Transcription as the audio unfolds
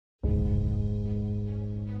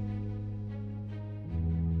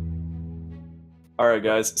All right,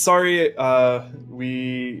 guys. Sorry,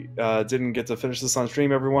 we didn't get to finish this on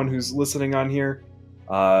stream. Everyone who's listening on here,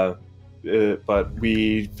 but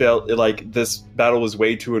we felt like this battle was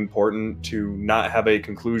way too important to not have a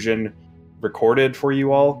conclusion recorded for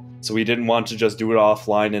you all. So we didn't want to just do it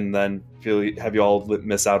offline and then have you all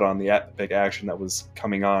miss out on the epic action that was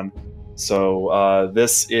coming on. So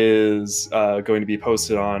this is going to be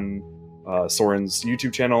posted on Soren's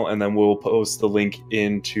YouTube channel, and then we'll post the link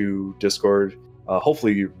into Discord.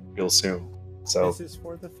 Hopefully real soon. So this is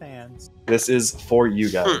for the fans. This is for you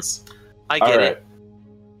guys. I get it.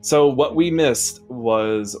 So what we missed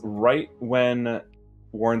was right when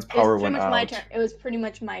Warren's power went out. My turn. It was pretty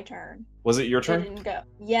much my turn. Was it your turn? I didn't go.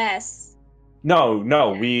 Yes. No.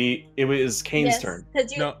 It was Kane's turn.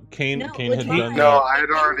 No, Kane had done. No, I had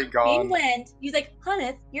already gone. Kane went. He's like,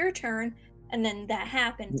 Hunneth, your turn, and then that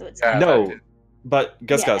happened. So it's no. But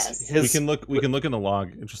Gus, we can look in the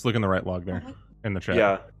log. Just look in the right log there in the chat.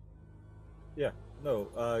 Yeah.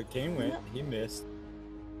 No. Kane went. He missed.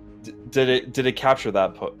 Did it capture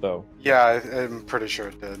that though? Yeah, I'm pretty sure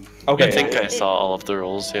it did. Okay. I think I saw all of the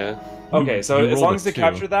rolls. Yeah. Okay, so as long as it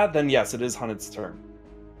captured that, then yes, it is Hunneth's turn.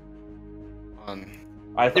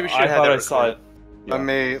 I thought I saw it.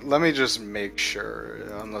 Yeah. Let me just make sure,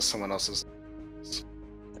 unless someone else is.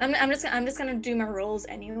 I'm just gonna do my rolls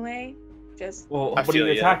anyway. What are you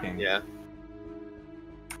attacking? Yeah.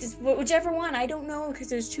 Just whichever one. I don't know because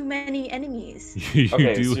there's too many enemies. There's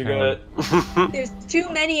too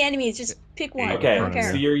many enemies. Just pick one. Okay,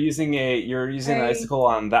 so you're using an icicle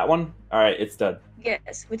on that one. All right, it's dead.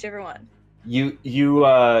 Yes, whichever one. You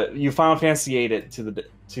Final Fantasy ate it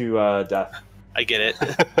to death. I get it.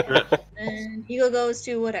 And Eagle goes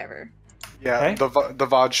to whatever. Yeah, the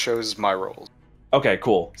VOD shows my rolls. Okay,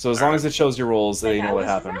 cool. So as long as it shows your rolls, they know what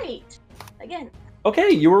happened. Right. Again.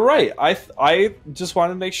 Okay, you were right. I just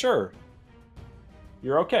wanted to make sure.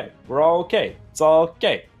 You're okay. We're all okay. It's all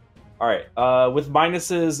okay. All right. With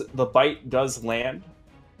minuses, the bite does land.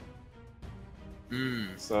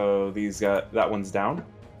 So that one's down.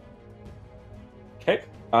 Okay.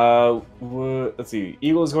 Let's see.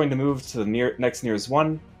 Eagle is going to move to the next nearest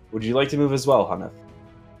one. Would you like to move as well, Hunneth?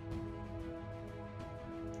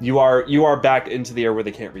 You are back into the air where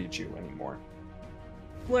they can't reach you anymore.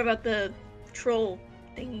 What about the troll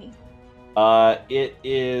thingy? It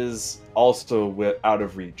is also out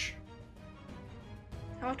of reach.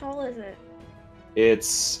 How tall is it?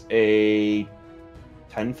 It's a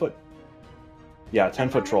 10-foot. Yeah,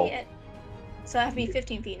 10-foot troll. So I have to be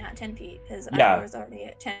 15 feet, not 10 feet, because I was already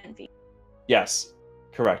at 10 feet. Yes,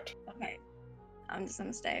 correct. Okay. I'm just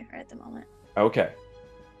gonna stay right at the moment. Okay.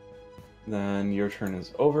 Then your turn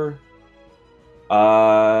is over.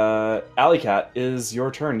 Alley Cat, is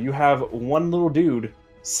your turn. You have one little dude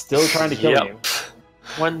still trying to kill you.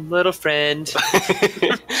 One little friend.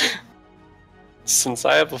 Since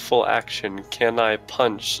I have a full action, can I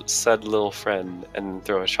punch said little friend and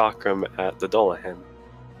throw a chakram at the Dolahan?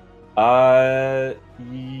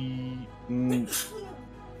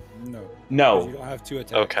 No. No. You don't have 2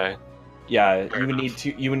 attacks. Okay. Yeah,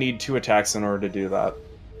 you would need 2 attacks in order to do that.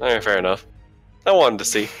 Alright, fair enough. I wanted to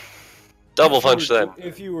see. Double punch then.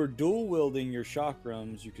 If you were dual wielding your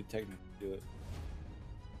chakrams, you could technically do it.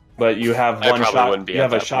 But you have one shot. You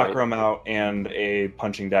have a chakram chakram out and a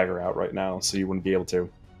punching dagger out right now, so you wouldn't be able to.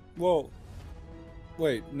 Well,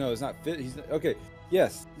 wait, no, it's not fit. He's okay.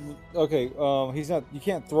 Yes, okay. He's not. You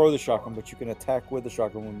can't throw the chakram, but you can attack with the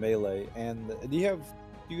chakram with melee. And do you have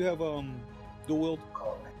dual wield?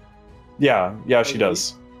 Yeah, she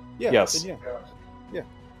does. Yeah. Yes. Then yeah.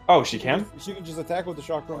 Oh, she can? She can just attack with the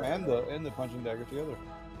chakram and the punching dagger together.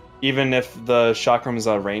 Even if the chakram's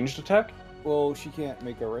a ranged attack? Well, she can't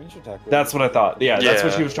make a ranged attack. That's what I thought. Yeah, that's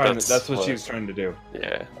what she was trying. That's what she was trying to do.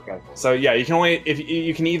 Yeah. Okay. So yeah, you can only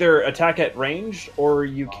you can either attack at range or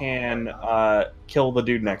you can kill the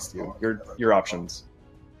dude next to you. Your options.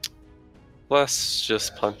 Let's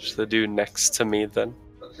just punch the dude next to me then.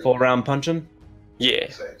 Full round punching.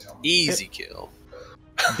 Yeah. Easy kill.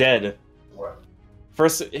 Dead.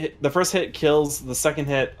 The first hit kills. The second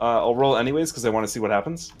hit, I'll roll anyways because I want to see what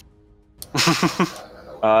happens.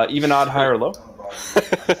 Even, odd, high, or low?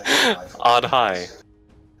 Odd, high.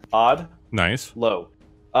 Odd. Nice. Low.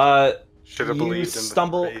 Should have believed in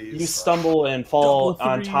the You stumble and fall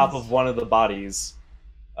on top of one of the bodies.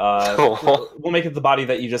 We'll make it the body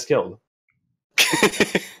that you just killed.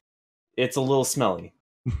 It's a little smelly.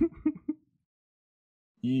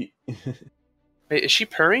 Wait, is she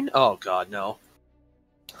purring? Oh god, no.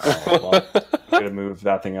 Alright, well, I'm gonna move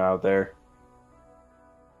that thing out there.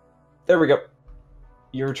 There we go.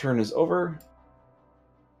 Your turn is over.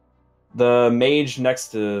 The mage next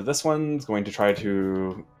to this one is going to try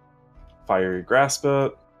to fiery grasp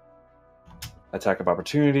it. Attack of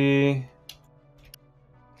opportunity.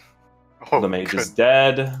 Oh, The mage is good.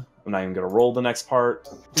 dead. I'm not even going to roll the next part.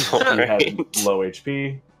 He had low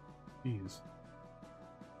HP. Jeez.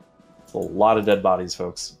 It's a lot of dead bodies,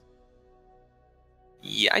 folks.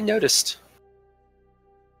 Yeah, I noticed.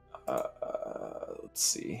 Let's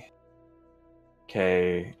see.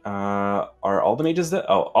 Okay, are all the mages dead?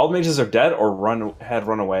 Oh, all the mages are dead or had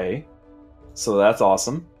run away. So that's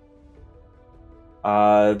awesome.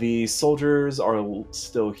 The soldiers are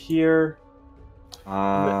still here.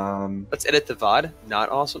 Let's edit the VOD. Not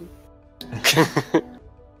awesome.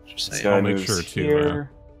 Just This saying. guy I'll make moves sure to,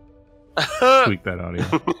 here. Tweak that audio.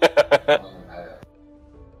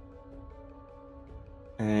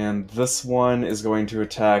 And this one is going to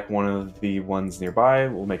attack one of the ones nearby.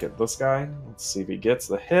 We'll make it this guy. Let's see if he gets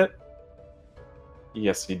the hit.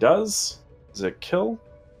 Yes, he does. Is it kill?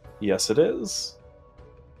 Yes, it is.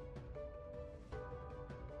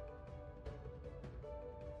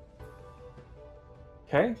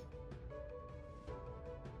 Okay.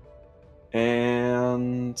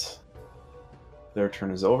 And their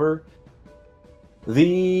turn is over.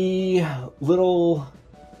 The little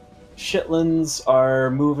Shitlands are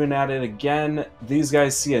moving at it again. These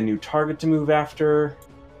guys see a new target to move after.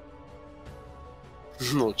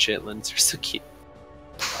 Little chitlins are so cute.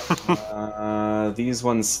 These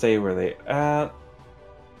ones stay where they at.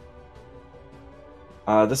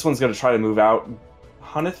 This one's going to try to move out.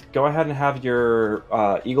 Hunnith, go ahead and have your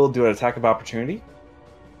eagle do an attack of opportunity.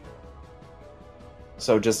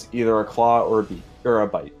 So just either a claw or a beak or a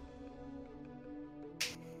bite.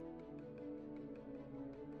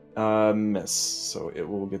 Miss. So it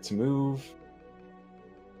will get to move.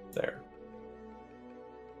 There.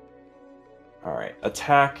 Alright,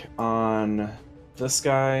 attack on this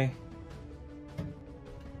guy.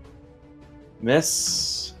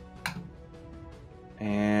 Miss.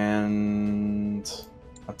 And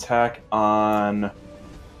attack on...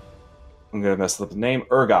 I'm gonna mess up the name.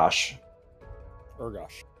 Urgosh.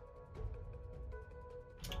 Urgosh.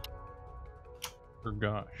 For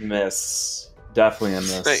gosh. Miss. Definitely a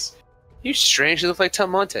miss. Hey. You strangely look like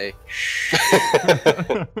Tom Monte.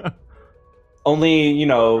 Only, you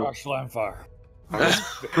know, Urgosh Slamfire. I'm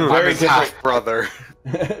very his different, half brother.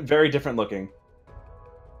 very different looking.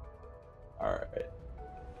 All right.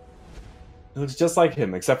 It looks just like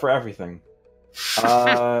him, except for everything.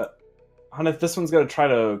 Hunnith, this one's gonna try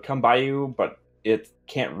to come by you, but it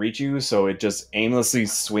can't reach you, so it just aimlessly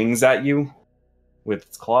swings at you with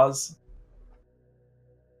its claws.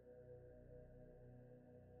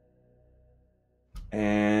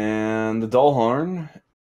 And the Dullhorn,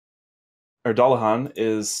 or Dullahan,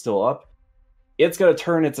 is still up. It's going to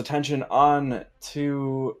turn its attention on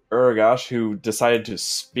to Urgosh, who decided to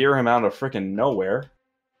spear him out of frickin' nowhere.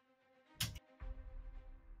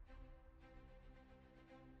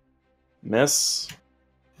 Miss.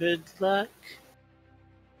 Good luck.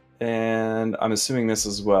 And I'm assuming this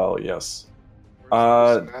as well, yes.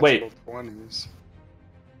 Where's those wait. natural 20s?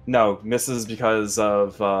 No, misses because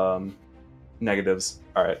of negatives.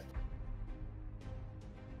 Alright.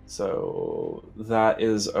 So that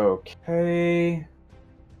is okay.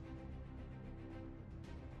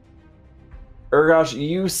 Urgosh,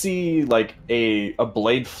 you see like a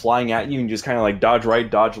blade flying at you and you just kind of like dodge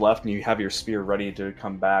right, dodge left, and you have your spear ready to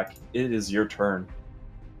come back. It is your turn.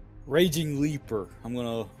 Raging Leaper.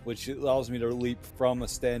 Which allows me to leap from a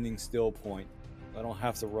standing still point. I don't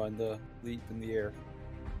have to run the leap in the air.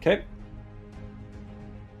 Okay.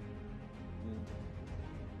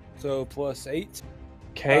 So +8.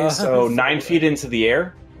 Okay, so 9 feet into the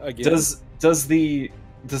air. Again. Does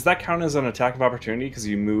that count as an attack of opportunity because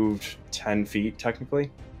you moved 10 feet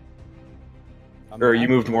technically? Or you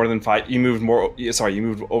moved more than 5? You moved more. Sorry, you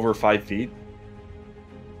moved over 5 feet.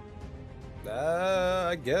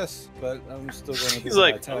 I guess, but I'm still going to do He's my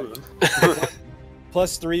like, attack.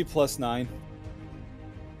 +3, +9.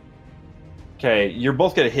 Okay, you're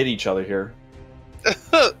both gonna hit each other here.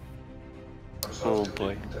 Oh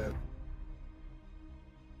boy.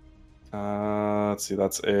 Let's see,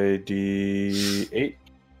 that's a D8.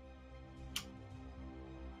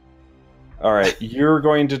 Alright, you're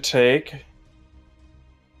going to take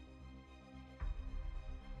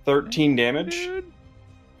 13 damage,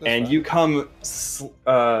 and you come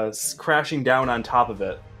crashing down on top of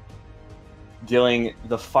it, dealing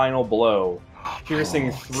the final blow,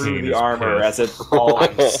 piercing through Kane the is armor pissed. as it falls.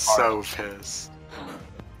 I'm so pissed.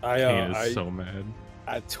 Kane is so mad.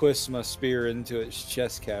 I twist my spear into its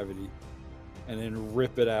chest cavity and then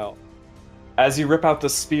rip it out. As you rip out the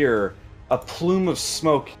spear, A plume of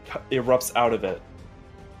smoke erupts out of it,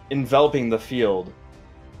 enveloping the field.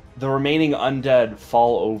 The remaining undead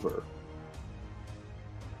fall over.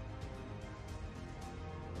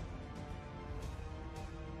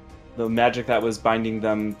 The magic that was binding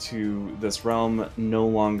them to this realm no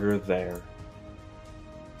longer there.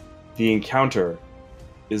 The encounter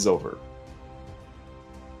is over.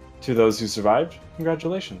 To those who survived,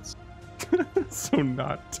 congratulations. So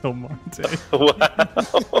not Telmonte.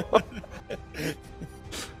 Wow.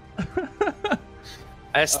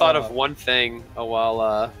 I just thought of one thing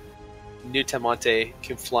while New Tamonte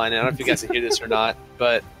came flying in. I don't know if you guys can hear this or not,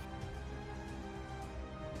 but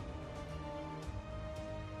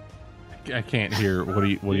I can't hear. What are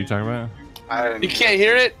you talking about? I didn't you can't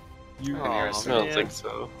hear it? You Aw, can hear I us. don't man. think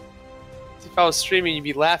so. If I was streaming, you'd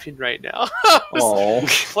be laughing right now. Oh.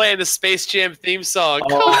 Playing the Space Jam theme song. Oh.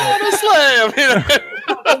 Come on, slam!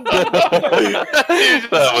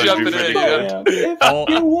 That would be Jumping pretty in, good. yeah.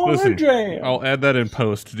 Listen, I'll add that in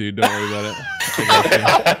post, dude. Don't worry about it.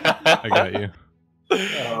 I got you.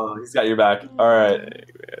 Oh, he's got your back. Alright.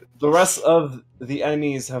 The rest of the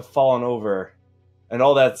enemies have fallen over, and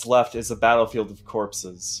all that's left is a battlefield of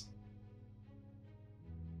corpses.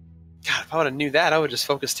 God, if I would have knew that, I would have just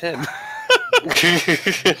focused him.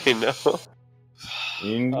 I know.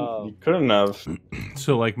 You couldn't have.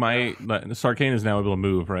 So, like, Sarkane is now able to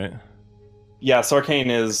move, right? Yeah,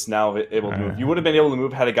 Sarkane is now able to move. You would have been able to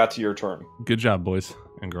move had it got to your turn. Good job, boys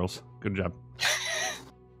and girls. Good job.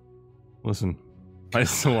 Listen, my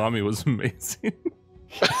salami was amazing.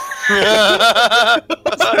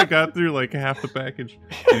 I got through like half the package.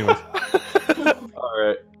 Anyways.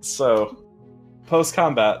 Alright, so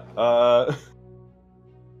post-combat, how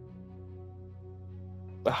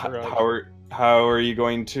are you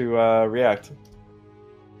going to react?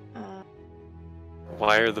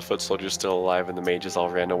 Why are the foot soldiers still alive and the mages all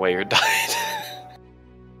ran away or died?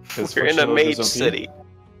 'Cause We're in foot a mage soldiers OP. city.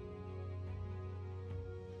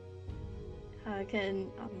 Can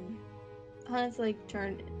Hannes like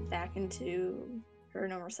turn back into her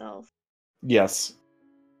normal self? Yes.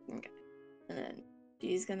 Okay. And then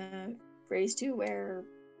she's gonna race to where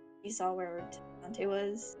he saw where Dante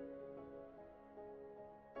was.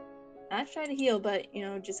 Not try to heal, but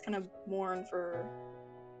just kind of mourn for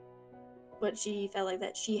what she felt like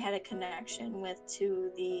that she had a connection with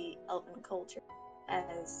to the elven culture,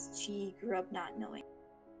 as she grew up not knowing.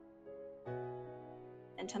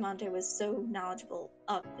 And Tamante was so knowledgeable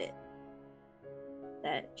of it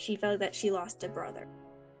that she felt that she lost a brother.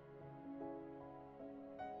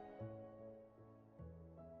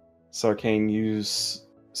 Sarkane, you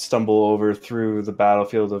stumble over through the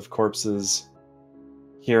battlefield of corpses,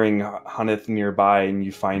 hearing Hanith nearby, and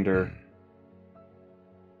you find her.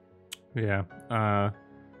 Yeah.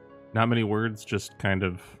 Not many words, just kind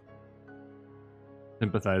of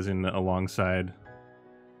sympathizing alongside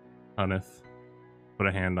Hanith. Put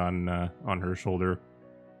a hand on her shoulder,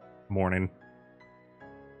 mourning.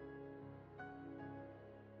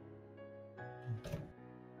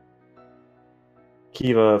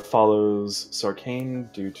 Kiva follows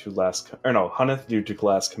Sarkane due to Hanith due to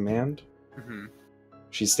last command. Mm-hmm.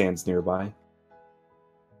 She stands nearby.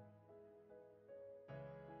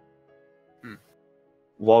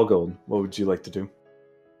 Walgold, what would you like to do?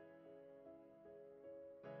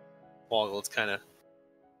 Walgold's kind of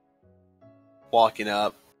walking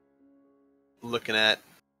up, looking at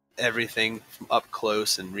everything from up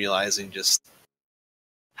close and realizing just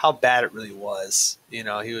how bad it really was. He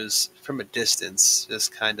was from a distance,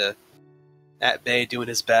 just kind of at bay doing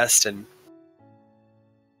his best, and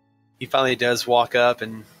he finally does walk up,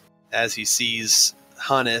 and as he sees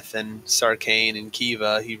Hanith and Sarkane and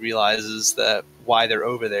Kiva, he realizes that why they're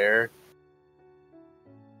over there.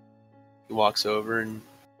 He walks over and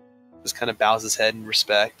just kind of bows his head in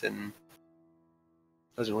respect and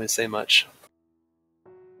doesn't really say much.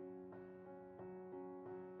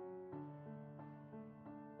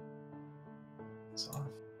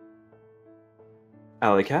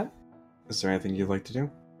 Alley Cat, is there anything you'd like to do?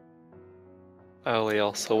 Ali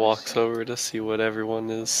also walks over to see what everyone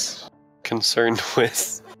is concerned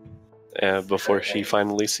with before she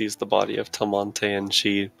finally sees the body of Tamonte, and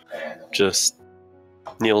she just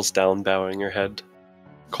kneels down, bowing her head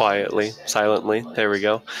quietly, silently. There we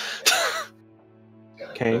go.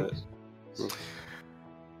 Kane?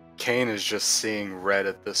 Kane is just seeing red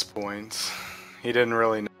at this point. He didn't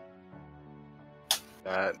really know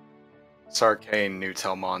that Sarkane knew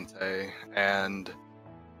Telmonte, and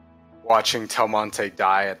watching Telmonte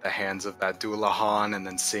die at the hands of that Dullahan, and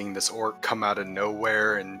then seeing this orc come out of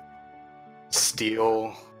nowhere and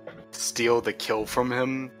steal the kill from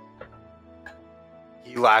him,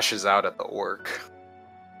 He lashes out at the orc,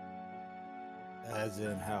 As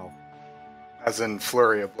in how? as in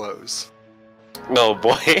flurry of blows. Oh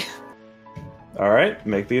boy. All right,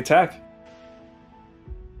 make the attack.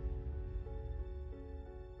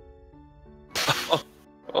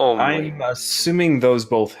 Oh my. I'm assuming those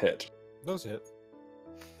both hit. Those hit.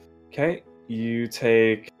 Okay, you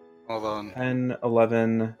take Hold on, 10,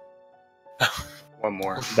 11. one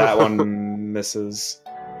more. That one misses.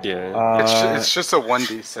 Yeah. It's just a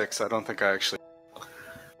 1d6. I don't think I actually.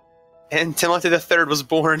 And Timothy the Third was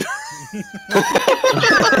born.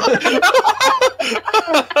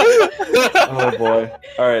 Oh boy.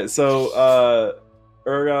 Alright, so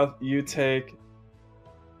Urgoth, you take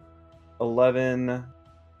 11,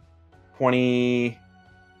 20.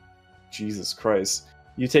 Jesus Christ.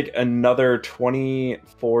 You take another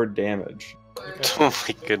 24 damage. Oh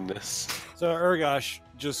my goodness. So Urgosh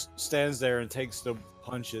just stands there and takes the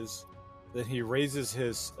punches. Then he raises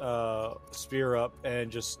his spear up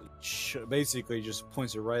and just basically just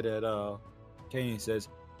points it right at Kane and says,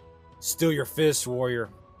 "Still your fist, warrior.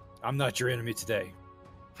 I'm not your enemy today."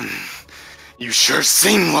 You sure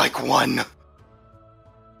seem like one.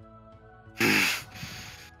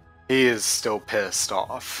 He is still pissed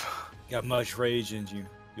off. Got much rage in you.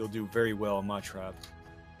 You'll do very well in my tribe.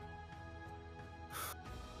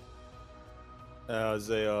 As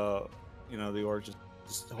they, the orc just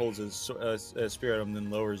holds his spear at him, then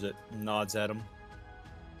lowers it and nods at him.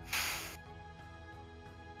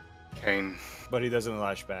 Kane, But he doesn't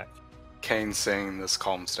lash back. Kane saying this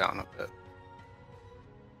calms down a bit.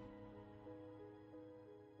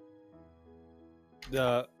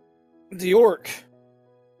 The orc,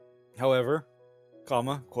 however,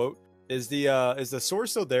 quote, is the sword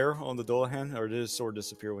still there on the Dullahan, or did his sword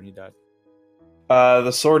disappear when he died?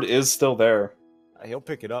 The sword is still there. He'll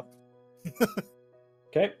pick it up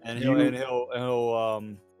Okay. and he'll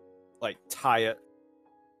like tie it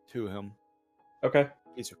to him. Okay.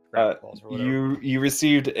 Piece of crap balls or whatever. You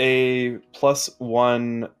received a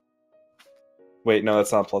 +1. Wait, no,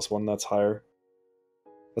 that's not +1. That's higher.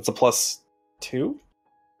 That's a +2.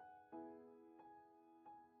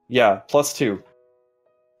 Yeah, +2.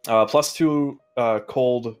 +2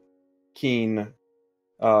 cold, keen,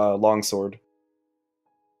 longsword.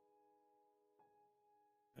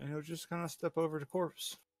 And he'll just kind of step over to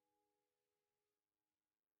corpse.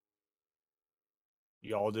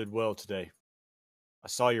 Y'all did well today. I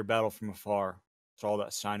saw your battle from afar. Saw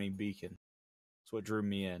that shining beacon. That's what drew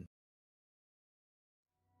me in.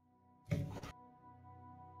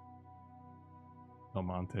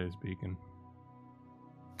 Almonte's beacon.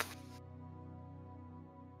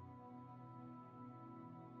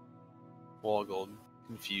 Walgold,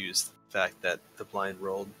 confused the fact that the blind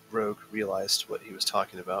rogue realized what he was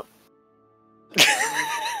talking about.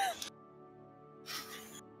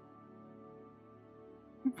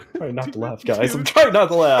 Trying not to laugh, guys. I'm trying not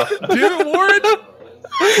to laugh. Do it, Warren!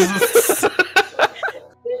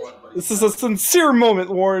 This is a sincere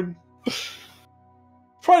moment, Warren.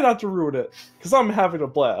 Try not to ruin it, because I'm having a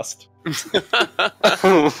blast.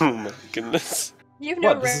 Oh my goodness. You have no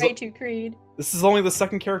What, this is right to, Creed. This is only the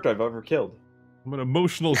second character I've ever killed. I'm an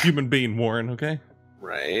emotional human being, Warren, okay?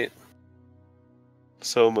 Right.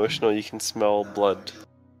 So emotional you can smell blood.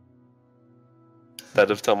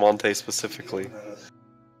 That of Talmonte specifically.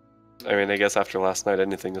 I mean, I guess after last night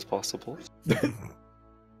anything is possible.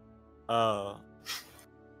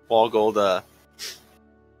 Walgold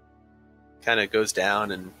kind of goes down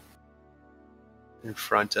and in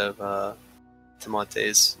front of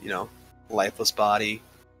Tamonte's, lifeless body,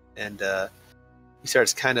 and he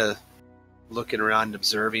starts kind of looking around and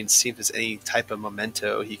observing, seeing if there's any type of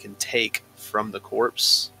memento he can take from the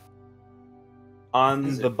corpse.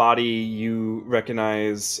 On the body, you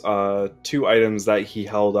recognize 2 items that he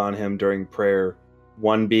held on him during prayer.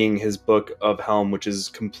 One being his book of Helm, which is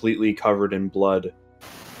completely covered in blood.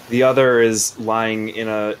 The other is lying in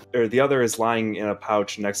a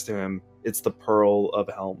pouch next to him. It's the Pearl of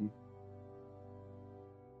Helm.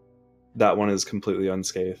 That one is completely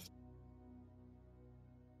unscathed.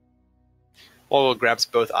 Walgold grabs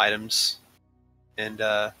both items and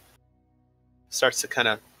starts to kind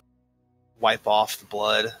of wipe off the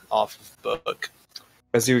blood off of the book.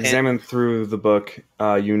 As you examine through the book,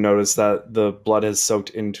 you notice that the blood has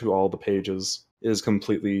soaked into all the pages. It is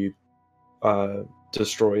completely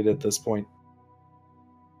destroyed at this point.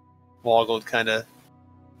 Walgold kind of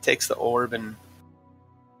takes the orb and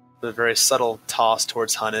with a very subtle toss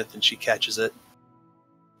towards Hunnith, and she catches it.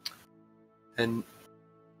 And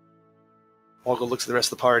Walgold looks at the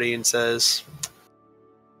rest of the party and says,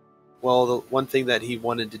 well, the one thing that he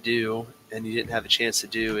wanted to do and he didn't have a chance to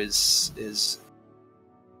do is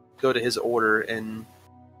go to his order and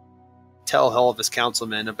tell all of his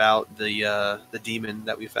councilmen about the demon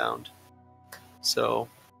that we found. So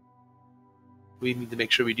we need to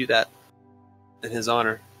make sure we do that in his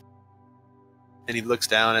honor. And he looks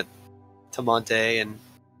down at Tamonte and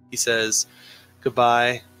he says,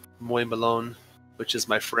 "Goodbye, Moy Malone," which is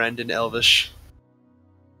my friend in Elvish.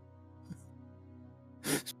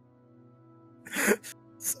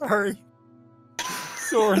 Sorry.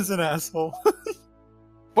 Soren's an asshole.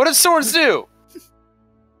 What does swords do?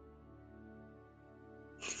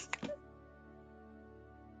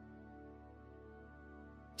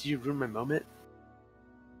 Do you ruin my moment?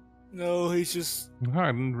 No, he's just... No, I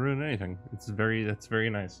didn't ruin anything. That's very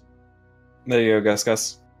nice. There you go,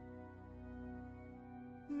 Gus.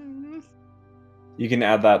 Mhm. You can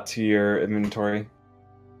add that to your inventory.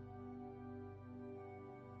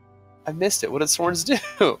 I missed it. What did swords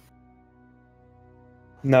do?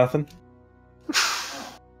 Nothing.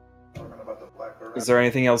 Is there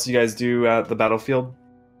anything else you guys do at the battlefield?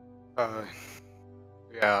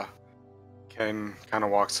 Yeah. Kane kind of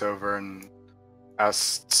walks over and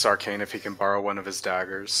asks Sarkane if he can borrow one of his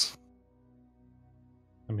daggers.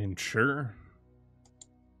 I mean, sure.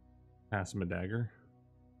 Pass him a dagger.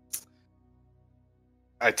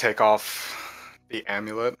 I take off the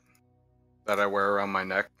amulet that I wear around my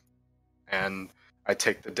neck, and I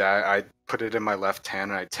take the I put it in my left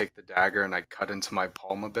hand, and I take the dagger and I cut into my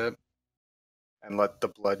palm a bit, and let the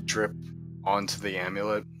blood drip onto the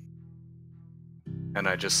amulet. And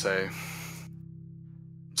I just say,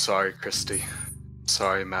 "I'm sorry, Christy. I'm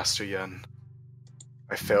sorry, Master Yen.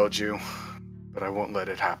 I failed you, but I won't let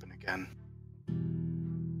it happen again."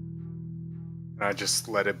 And I just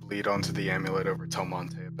let it bleed onto the amulet over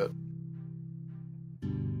Telmonte a bit.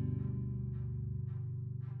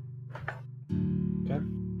 Okay.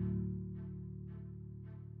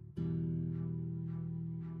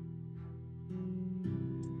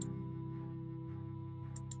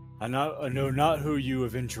 I know not who you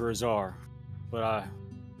adventurers are, but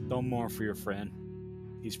don't mourn for your friend.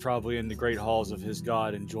 He's probably in the great halls of his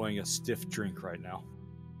god enjoying a stiff drink right now.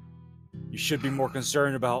 You should be more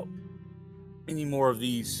concerned about any more of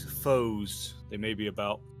these foes they may be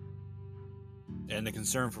about. And the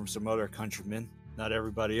concern from some other countrymen. Not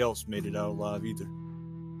everybody else made it out alive either.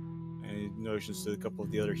 And he notions to a couple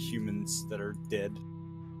of the other humans that are dead.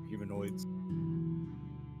 Humanoids.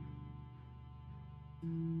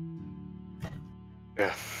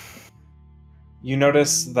 Yeah. You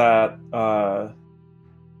notice that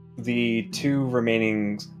the two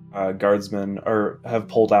remaining guardsmen have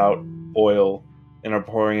pulled out oil and are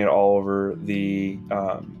pouring it all over the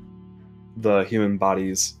human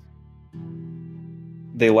bodies.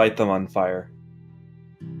 They light them on fire.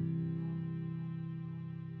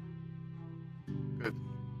 Good.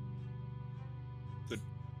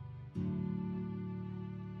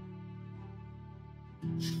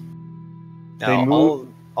 Now,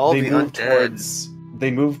 all the undead.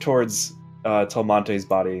 They move towards Telmonte's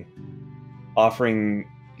body, offering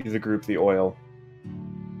the group the oil.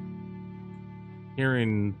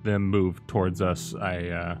 Hearing them move towards us,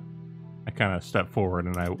 I kind of step forward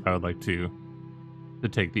and I would like to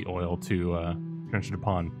take the oil to trench it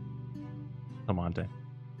upon Telmonte.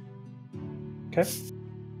 Okay. So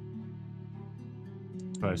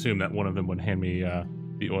I assume that one of them would hand me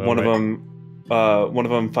the oil. One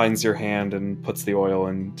of them finds your hand and puts the oil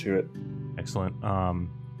into it. Excellent.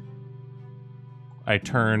 I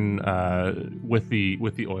turn with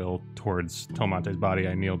the oil towards Telmonte's body.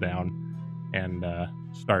 I kneel down and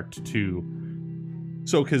start to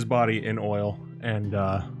soak his body in oil. And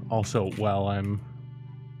also, while I'm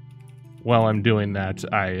doing that,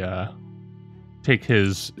 I take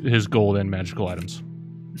his gold and magical items.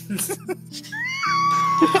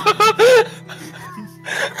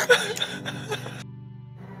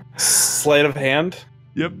 Sleight of hand.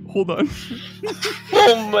 Yep. Hold on.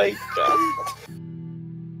 Oh my god.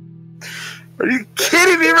 Are you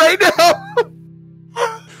kidding me right now?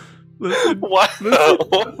 Listen, Wow.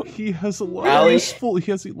 listen, he has a lot of useful.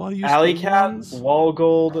 He has a lot of useful Alleycat, ones.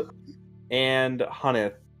 Walgold, and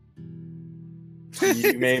Hunnith.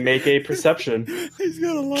 You may make a perception. He's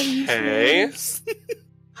got a lot of useful Okay. items.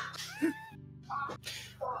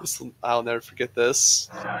 I'll never forget this.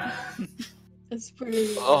 That's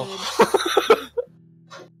pretty Oh.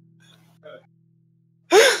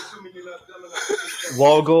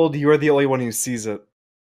 Walgold, you are the only one who sees it.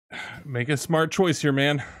 Make a smart choice here,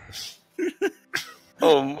 man.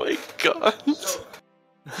 Oh my god.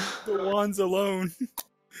 The wands alone.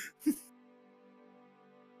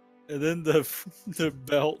 And then the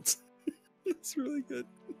belt. That's really good.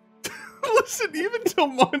 Listen, even till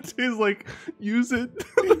Monte's like, use it.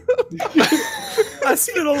 I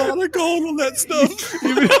spent a lot of gold on that stuff.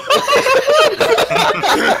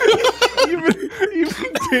 even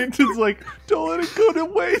Danton's like, don't let it go to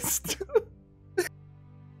waste.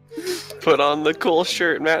 Put on the cool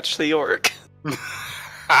shirt, match the orc. Oh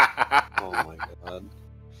my god.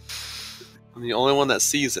 I'm the only one that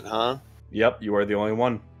sees it, huh? Yep, you are the only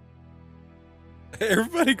one.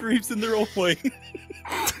 Everybody grieves in their own way. This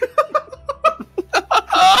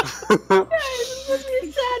must be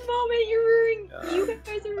a sad moment. You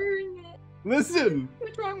guys are ruining it. Listen.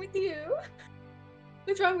 What's wrong with you?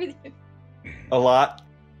 What's wrong with you? A lot.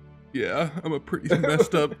 Yeah, I'm a pretty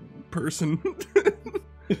messed up person.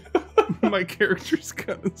 My character's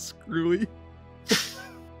kind of screwy.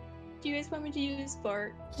 Do you guys want me to use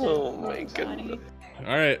Bart? Oh my goodness.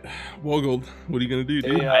 All right, Wogold, what are you gonna do,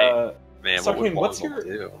 dude? Hey, Man, Sarkane, what would what's Woggle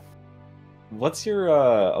your- do? what's your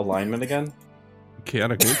alignment again?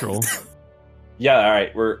 Chaotic neutral. Yeah, all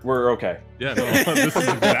right, we're okay. Yeah, no, this is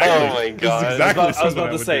exactly. Oh my this is God. exactly I was something about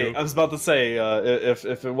to would say. do. I was about to say.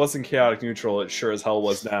 If it wasn't chaotic neutral, it sure as hell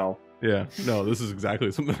was now. Yeah, no, this is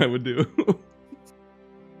exactly something I would do.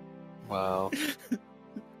 Wow.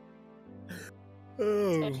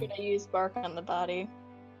 So should I use bark on the body?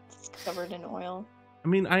 It's covered in oil. I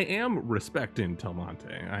mean, I am respecting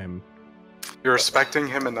Telmonte. You're respecting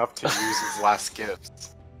him enough to use his last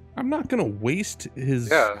gifts. I'm not gonna waste his.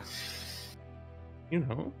 Yeah, You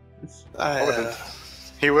know. It's...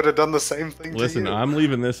 he would have done the same thing. Listen, to you. I'm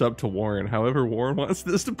leaving this up to Warren. However Warren wants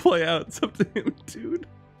this to play out, it's up to him, dude.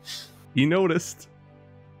 He noticed.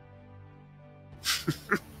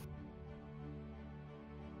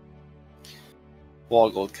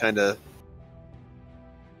 Woggold kind of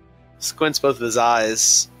squints both of his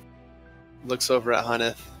eyes, looks over at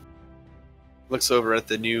Hunneth, looks over at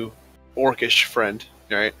the new orcish friend,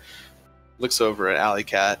 right? Looks over at Alley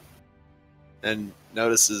Cat, and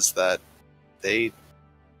notices that they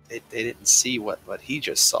didn't see what he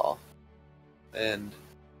just saw. And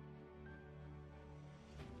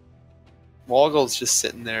Woggold's just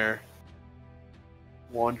sitting there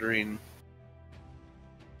wondering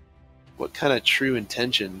what kind of true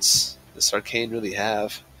intentions this arcane really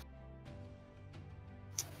have.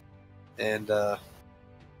 And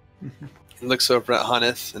he looks over at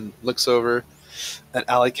Hunneth and looks over at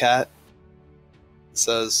Alley Cat and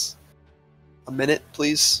says, "A minute,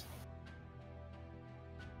 please."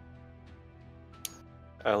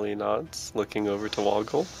 Ali nods, looking over to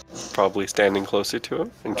Woggle, probably standing closer to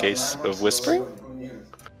him in case of whispering.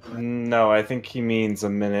 No, I think he means a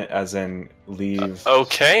minute, as in leave.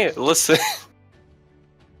 Okay, listen.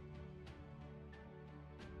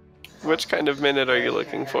 Which kind of minute are you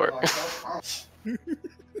looking for?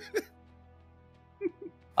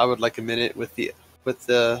 I would like a minute with the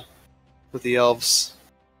elves.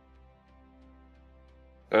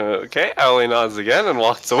 Okay, Ali nods again and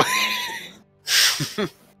walks away.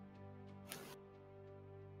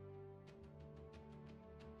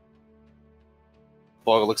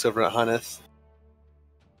 Woggle looks over at Hunneth.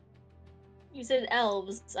 You said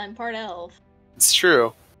elves. I'm part elf. It's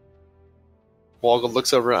true. Woggle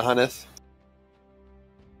looks over at Hunneth.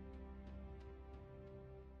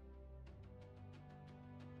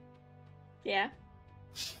 Yeah.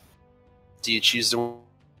 Do you choose to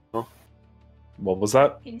What was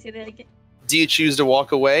that? Can you say that again? Do you choose to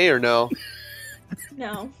walk away or no?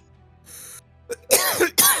 No.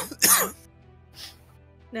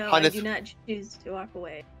 No, I Hunneth- do not choose to walk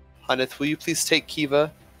away. Hunneth, will you please take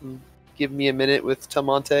Kiva and give me a minute with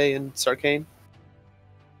Telmonte and Sarkane?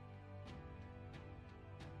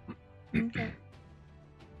 Okay.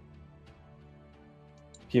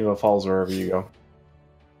 Kiva falls wherever you go.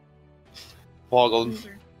 Woggle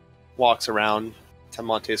walks around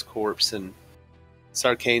Telmonte's corpse, and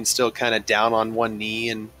Sarkane's still kind of down on one knee,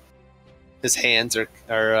 and his hands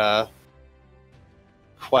are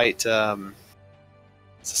quite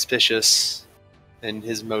suspicious in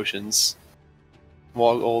his motions.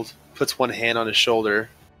 Woggle puts one hand on his shoulder.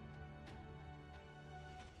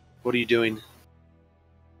 What are you doing?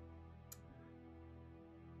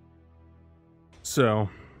 So,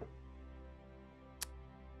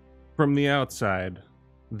 from the outside,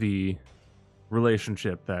 the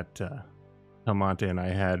relationship that Telmonte and I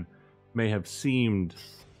had may have seemed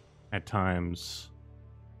at times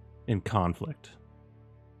in conflict.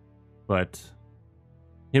 But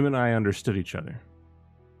him and I understood each other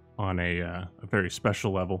on a very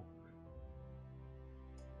special level.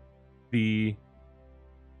 The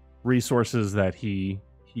resources that he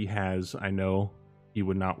has, I know he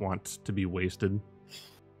would not want to be wasted.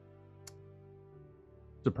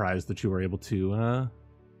 Surprised that you were able to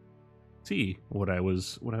see what I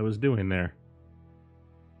was doing there.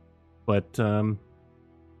 But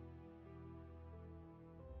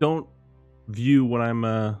don't view what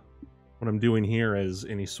I'm doing here as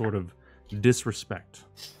any sort of disrespect,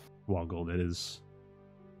 Walgold. It is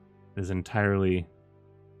entirely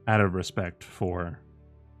out of respect for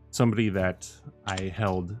somebody that I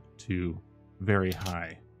held to very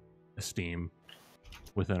high esteem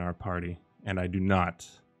within our party, and I do not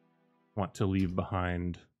want to leave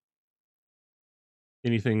behind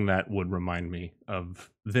anything that would remind me of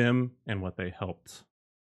them and what they helped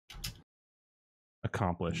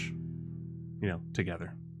accomplish,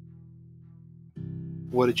 together.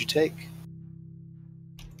 What did you take?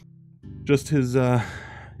 Just his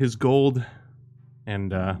gold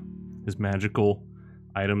and his magical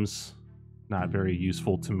items. Not very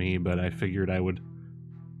useful to me, but I figured I would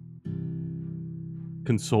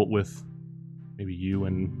consult with maybe you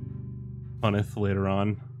and Punith later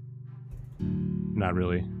on. Not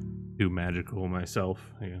really too magical myself,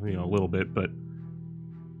 a little bit, but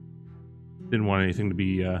didn't want anything to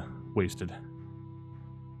be wasted.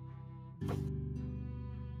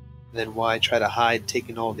 Then why try to hide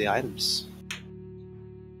taking all the items?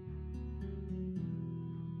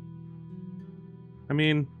 I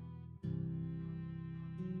mean,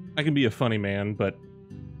 I can be a funny man, but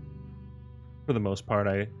for the most part,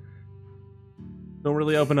 I don't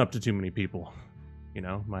really open up to too many people.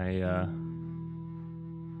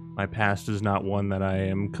 My past is not one that I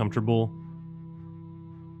am comfortable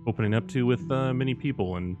opening up to with many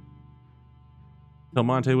people, and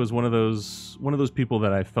Telmonte was one of those people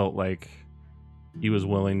that I felt like he was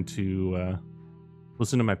willing to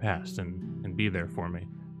listen to my past and be there for me.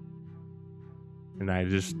 And I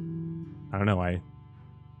don't know, I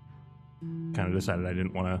kind of decided I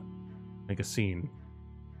didn't want to make a scene.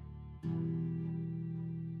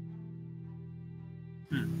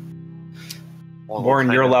 Well,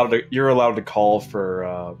 Warren, you're allowed to call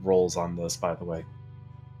for rolls on this, by the way.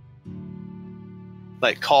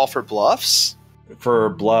 Like call for bluffs? For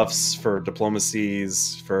bluffs, for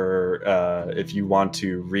diplomacies, for if you want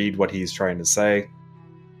to read what he's trying to say.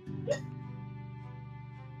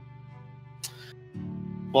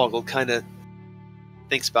 Woggle kind of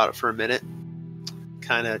thinks about it for a minute,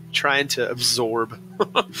 kind of trying to absorb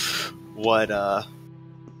what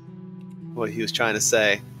he was trying to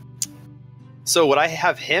say. So would I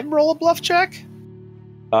have him roll a bluff check?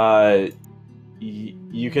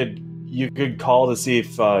 You could call to see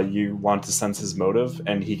if you want to sense his motive,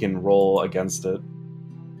 and he can roll against it.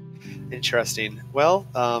 Interesting. Well,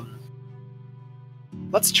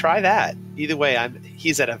 let's try that. Either way,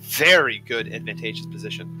 he's at a very good advantageous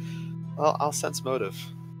position. Well, I'll sense motive.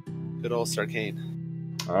 Good old Sarkane.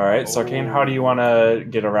 All right, Sarkane, how do you want to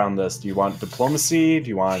get around this? Do you want diplomacy? Do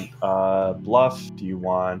you want bluff? Do you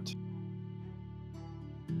want?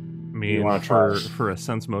 I mean, for a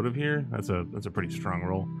sense motive here, that's a pretty strong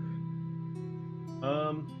roll.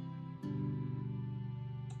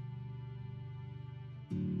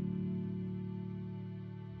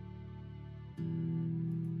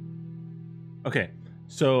 Okay,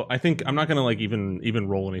 so I think I'm not gonna even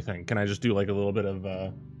roll anything. Can I just do like a little bit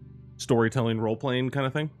of storytelling, role playing kind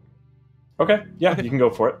of thing? Okay, yeah, Okay. You can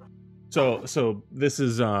go for it. So this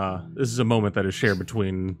is a moment that is shared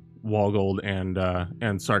between Walgold and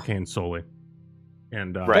Sarkane solely,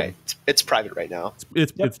 and Right. It's private right now.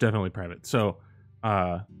 It's definitely private. So,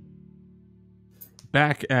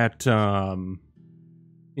 back at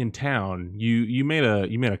in town, you made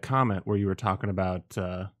a comment where you were talking about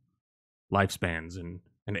lifespans and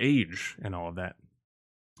age and all of that,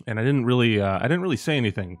 and I didn't really say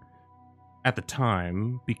anything at the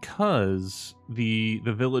time because the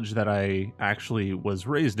village that I actually was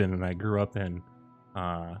raised in and I grew up in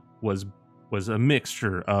was a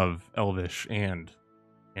mixture of Elvish and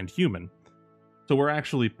human. So we're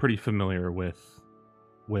actually pretty familiar with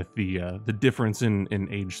the difference in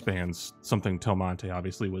age spans, something Telmonte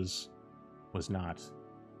obviously was not.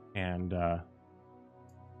 And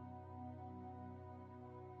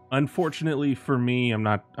unfortunately for me, I'm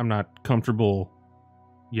not comfortable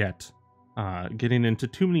yet getting into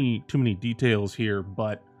too many details here,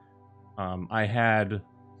 but I had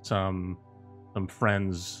some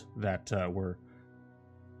friends that were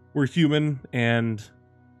human, and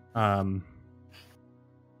some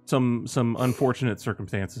unfortunate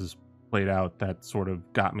circumstances played out that sort of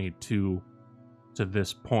got me to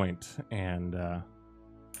this point, and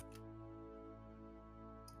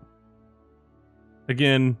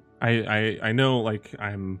again, I know, like,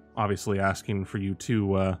 I'm obviously asking for you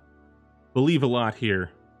to believe a lot here,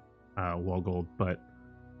 Walgold, but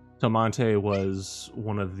Telmonte was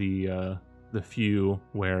one of the few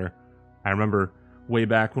where I remember way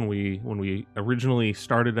back when we originally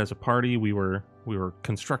started as a party, we were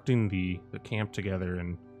constructing the camp together,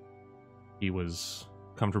 and he was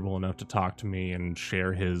comfortable enough to talk to me and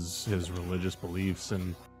share his religious beliefs,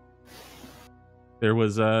 and there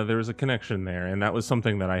was a connection there, and that was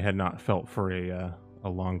something that I had not felt for a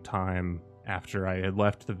long time after I had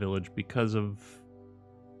left the village because of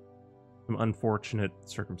some unfortunate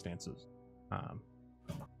circumstances.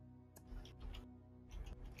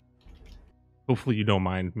 Hopefully you don't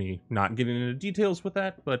mind me not getting into details with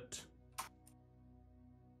that, but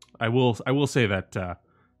I will say that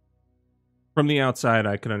from the outside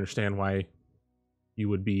I can understand why you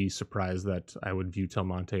would be surprised that I would view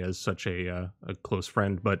Telmonte as such a close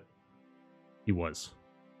friend, but he was.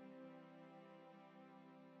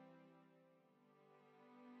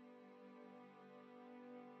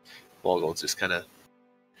 Walgold's just kind of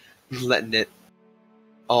letting it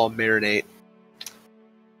all marinate.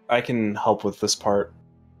 I can help with this part.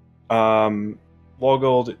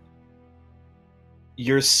 Walgold,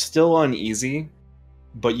 you're still uneasy,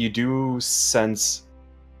 but you do sense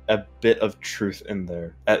a bit of truth in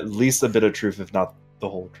there. At least a bit of truth, if not the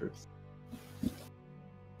whole truth.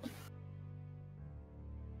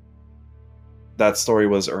 That story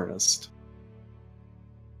was earnest.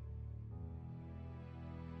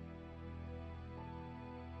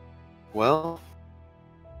 Well,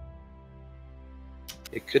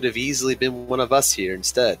 it could have easily been one of us here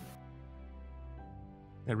instead.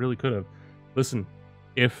 It really could have. Listen,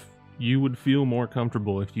 if you would feel more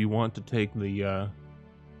comfortable, if you want to take the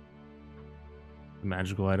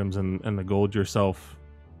magical items and the gold yourself,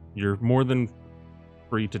 you're more than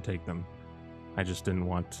free to take them. I just didn't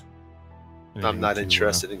want I'm not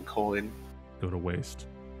interested in coin. Go to waste.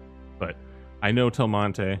 But I know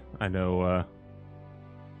Telmonte. I know,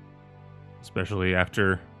 especially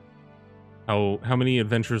after how many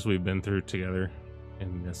adventures we've been through together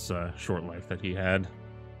in this short life that he had,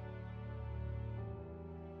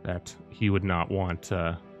 that he would not want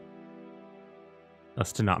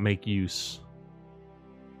us to not make use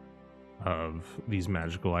of these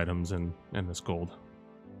magical items and this gold.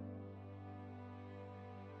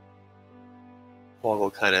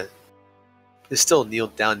 Woggle kind of is still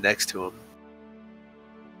kneeled down next to him,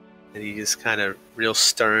 and he just kind of real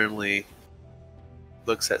sternly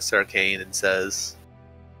looks at Sarkane and says,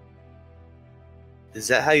 "Is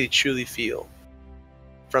that how you truly feel?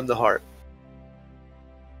 From the heart?"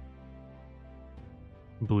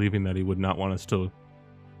 Believing that he would not want us to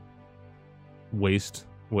waste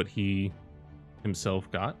what he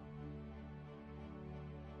himself got.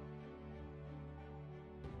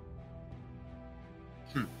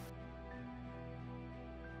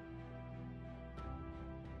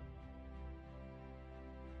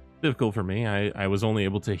 Difficult for me. I was only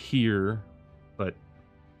able to hear, but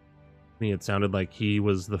to me it sounded like he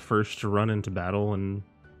was the first to run into battle and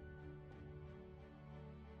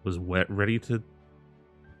was ready to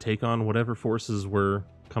take on whatever forces were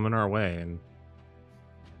coming our way, and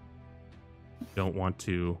don't want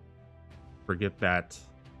to forget that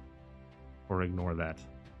or ignore that.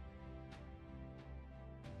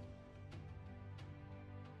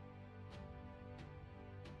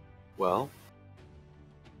 Well,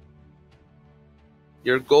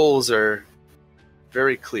 your goals are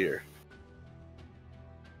very clear,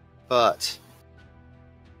 but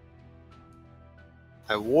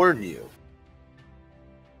I warn you,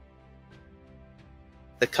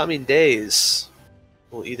 the coming days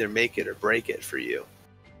will either make it or break it for you.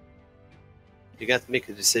 You got to make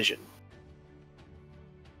a decision.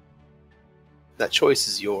 That choice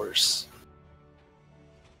is yours.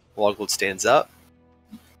 Wogwood stands up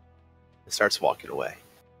and starts walking away.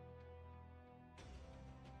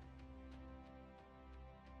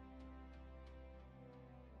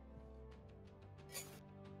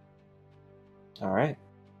 All right.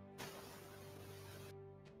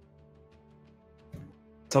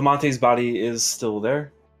 Telmonte's body is still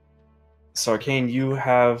there. Sarkane, you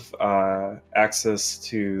have access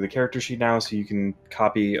to the character sheet now, so you can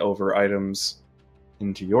copy over items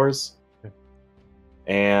into yours. Okay.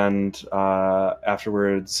 And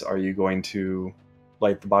afterwards, are you going to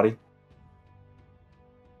light the body?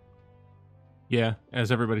 Yeah,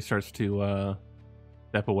 as everybody starts to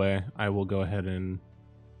step away, I will go ahead and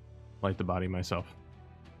light the body myself.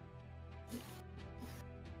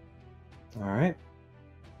 All right.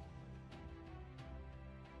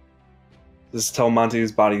 This is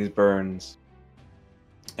Telmonte's body burns,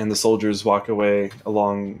 and the soldiers walk away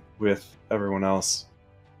along with everyone else.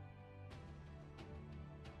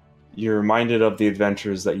 You're reminded of the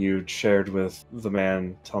adventures that you'd shared with the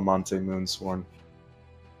man Telmonte Moonsworn.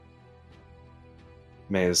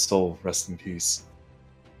 May his soul rest in peace.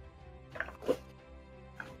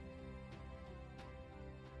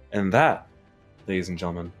 And that, ladies and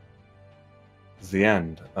gentlemen, is the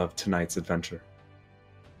end of tonight's adventure.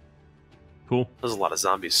 Cool. There's a lot of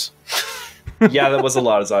zombies. Yeah, that was a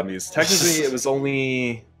lot of zombies. Technically, it was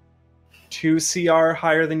only 2 CR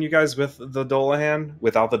higher than you guys with the Dolahan.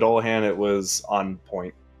 Without the Dolahan, it was on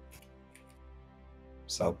point.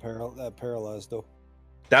 So That paralyzed though.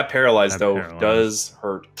 that paralyzed, That though, paralyzed. does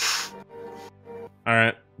hurt. All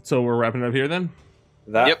right. So we're wrapping up here then.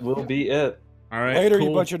 That Yep. will be it. All right. Later, cool.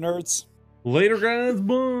 you bunch of nerds. Later, guys.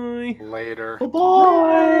 Bye. Later.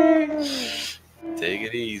 Bye. Take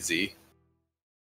it easy.